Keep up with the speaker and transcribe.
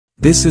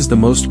This is the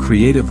most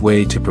creative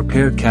way to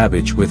prepare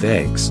cabbage with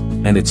eggs,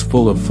 and it's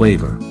full of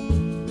flavor.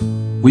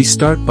 We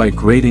start by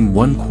grating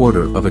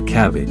 1/4 of a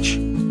cabbage.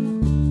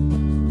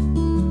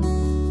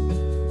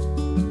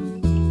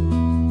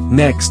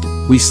 Next,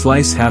 we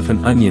slice half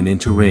an onion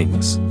into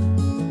rings.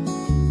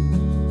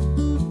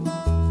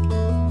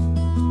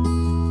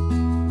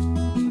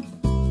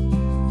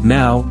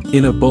 Now,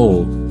 in a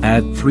bowl,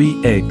 add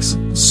 3 eggs,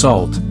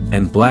 salt,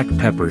 and black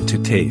pepper to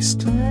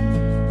taste.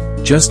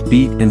 Just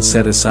beat and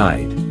set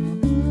aside.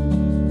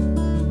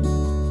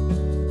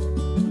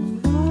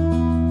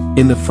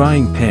 In the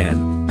frying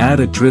pan, add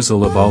a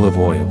drizzle of olive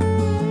oil.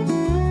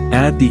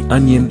 Add the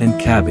onion and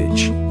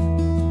cabbage.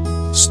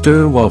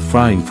 Stir while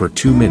frying for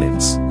 2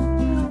 minutes.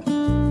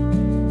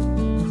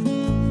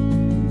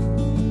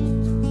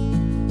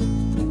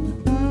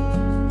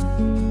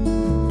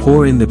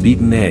 Pour in the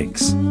beaten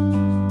eggs.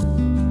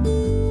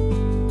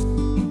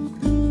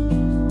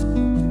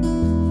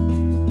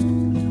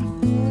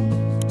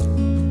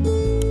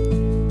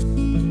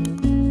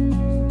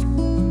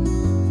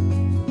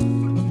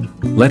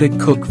 Let it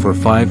cook for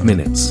 5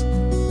 minutes.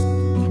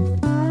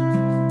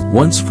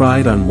 Once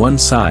fried on one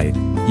side,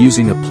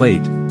 using a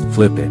plate,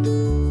 flip it.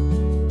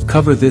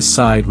 Cover this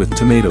side with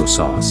tomato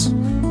sauce.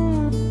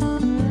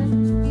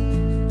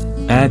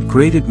 Add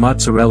grated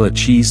mozzarella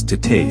cheese to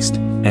taste,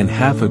 and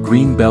half a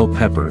green bell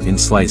pepper in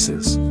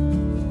slices.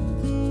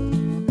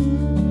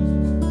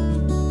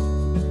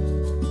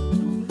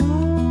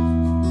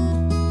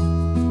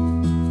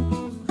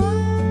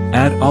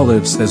 Add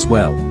olives as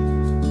well.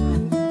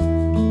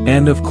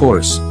 And of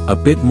course, a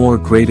bit more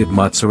grated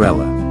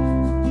mozzarella.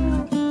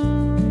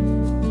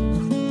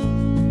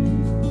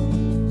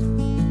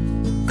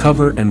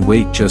 Cover and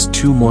wait just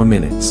 2 more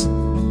minutes.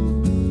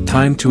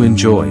 Time to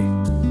enjoy.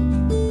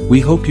 We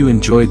hope you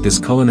enjoyed this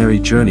culinary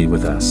journey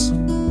with us.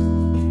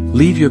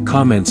 Leave your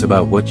comments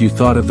about what you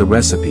thought of the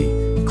recipe,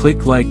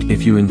 click like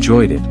if you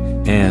enjoyed it,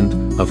 and,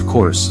 of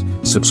course,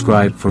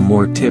 subscribe for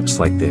more tips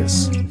like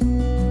this.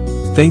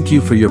 Thank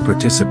you for your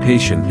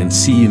participation and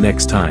see you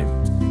next time.